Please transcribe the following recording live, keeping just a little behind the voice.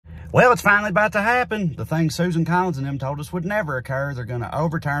Well, it's finally about to happen. The thing Susan Collins and them told us would never occur. They're going to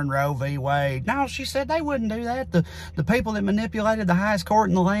overturn Roe v. Wade. No, she said they wouldn't do that. The people that manipulated the highest court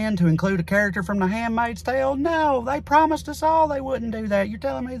in the land to include a character from The Handmaid's Tale, no, they promised us all they wouldn't do that. You're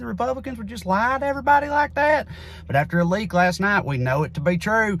telling me the Republicans would just lie to everybody like that? But after a leak last night, we know it to be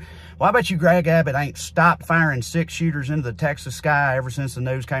true. Well, I bet you Greg Abbott ain't stopped firing 6 shooters into the Texas sky ever since the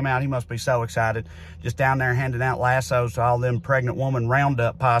news came out. He must be so excited. Just down there handing out lassos to all them pregnant woman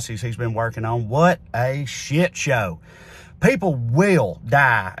roundup posses he's been working on. What a shit show. People will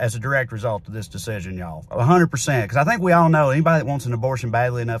die as a direct result of this decision, y'all. 100%. Because I think we all know anybody that wants an abortion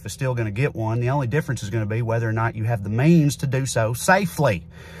badly enough is still going to get one. The only difference is going to be whether or not you have the means to do so safely.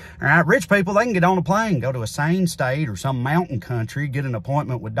 All right, rich people, they can get on a plane, go to a sane state or some mountain country, get an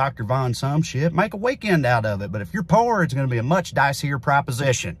appointment with Dr. Von some shit, make a weekend out of it. But if you're poor, it's going to be a much dicier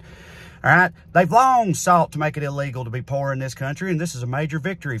proposition. All right, they've long sought to make it illegal to be poor in this country, and this is a major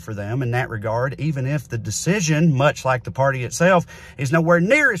victory for them in that regard, even if the decision, much like the party itself, is nowhere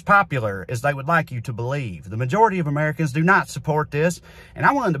near as popular as they would like you to believe. The majority of Americans do not support this, and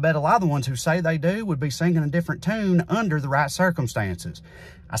I'm willing to bet a lot of the ones who say they do would be singing a different tune under the right circumstances.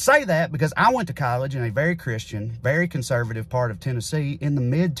 I say that because I went to college in a very Christian, very conservative part of Tennessee in the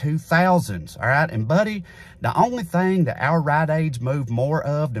mid-2000s, all right? And, buddy, the only thing that our Rite Aids moved more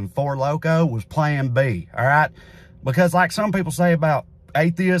of than Four Loko was Plan B, all right? Because like some people say about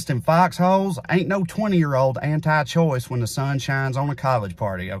atheists and foxholes, ain't no 20-year-old anti-choice when the sun shines on a college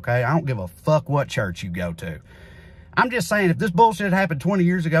party, okay? I don't give a fuck what church you go to. I'm just saying, if this bullshit happened 20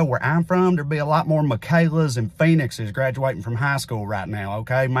 years ago where I'm from, there'd be a lot more Michaelas and Phoenixes graduating from high school right now,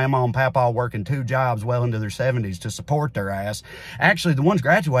 okay? Mama and Papa working 2 jobs well into their 70s to support their ass. Actually, the ones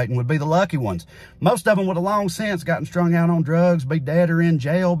graduating would be the lucky ones. Most of them would have long since gotten strung out on drugs, be dead or in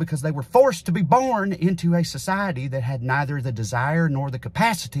jail because they were forced to be born into a society that had neither the desire nor the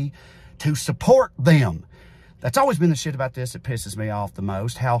capacity to support them. That's always been the shit about this that pisses me off the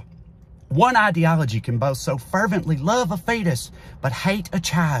most, how one ideology can both so fervently love a fetus, but hate a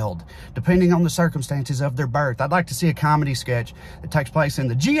child, depending on the circumstances of their birth. I'd like to see a comedy sketch that takes place in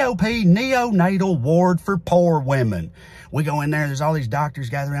the GOP neonatal ward for poor women. We go in there, there's all these doctors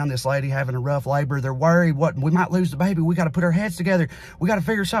gathered around this lady having a rough labor. They're worried, we might lose the baby. We got to put our heads together. We got to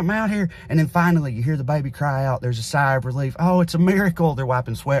figure something out here. And then finally, you hear the baby cry out. There's a sigh of relief. Oh, it's a miracle. They're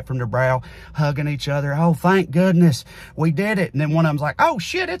wiping sweat from their brow, hugging each other. Oh, thank goodness, we did it. And then one of them's like, oh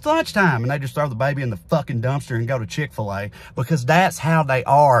shit, it's lunchtime. And they just throw the baby in the fucking dumpster and go to Chick-fil-A because that's how they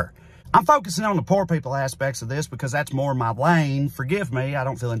are. I'm focusing on the poor people aspects of this because that's more my lane. Forgive me, I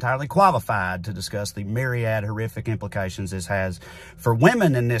don't feel entirely qualified to discuss the myriad horrific implications this has for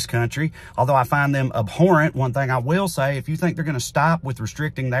women in this country. Although I find them abhorrent, one thing I will say, if you think they're going to stop with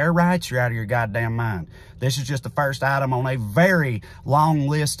restricting their rights, you're out of your goddamn mind. This is just the first item on a very long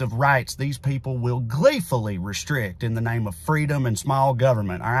list of rights these people will gleefully restrict in the name of freedom and small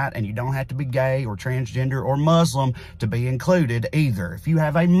government, all right? And you don't have to be gay or transgender or Muslim to be included either. If you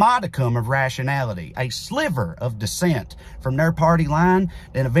have a modicum of rationality, a sliver of dissent from their party line,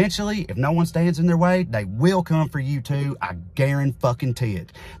 then eventually, if no one stands in their way, they will come for you too. I guarantee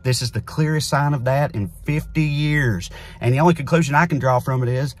it. This is the clearest sign of that in 50 years. And the only conclusion I can draw from it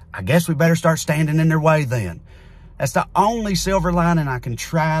is, I guess we better start standing in their way then. That's the only silver lining I can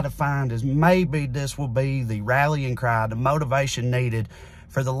try to find, is maybe this will be the rallying cry, the motivation needed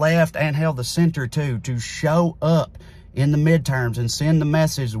for the left and hell, the center too, to show up in the midterms and send the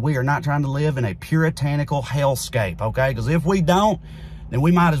message we are not trying to live in a puritanical hellscape, okay? Because if we don't, then we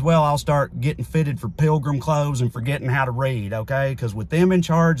might as well all start getting fitted for pilgrim clothes and forgetting how to read, okay? Because with them in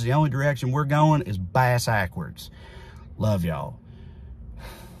charge, the only direction we're going is bass-ackwards. Love y'all.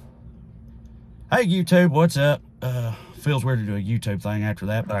 Hey, YouTube, what's up? Feels weird to do a YouTube thing after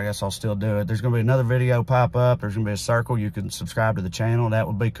that, but I guess I'll still do it. There's going to be another video pop up. There's going to be a circle. You can subscribe to the channel. That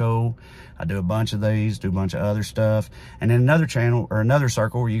would be cool. I do a bunch of these, do a bunch of other stuff. And then another channel or another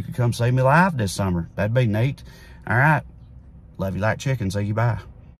circle where you can come see me live this summer. That'd be neat. All right. Love you like chicken. See you. Bye.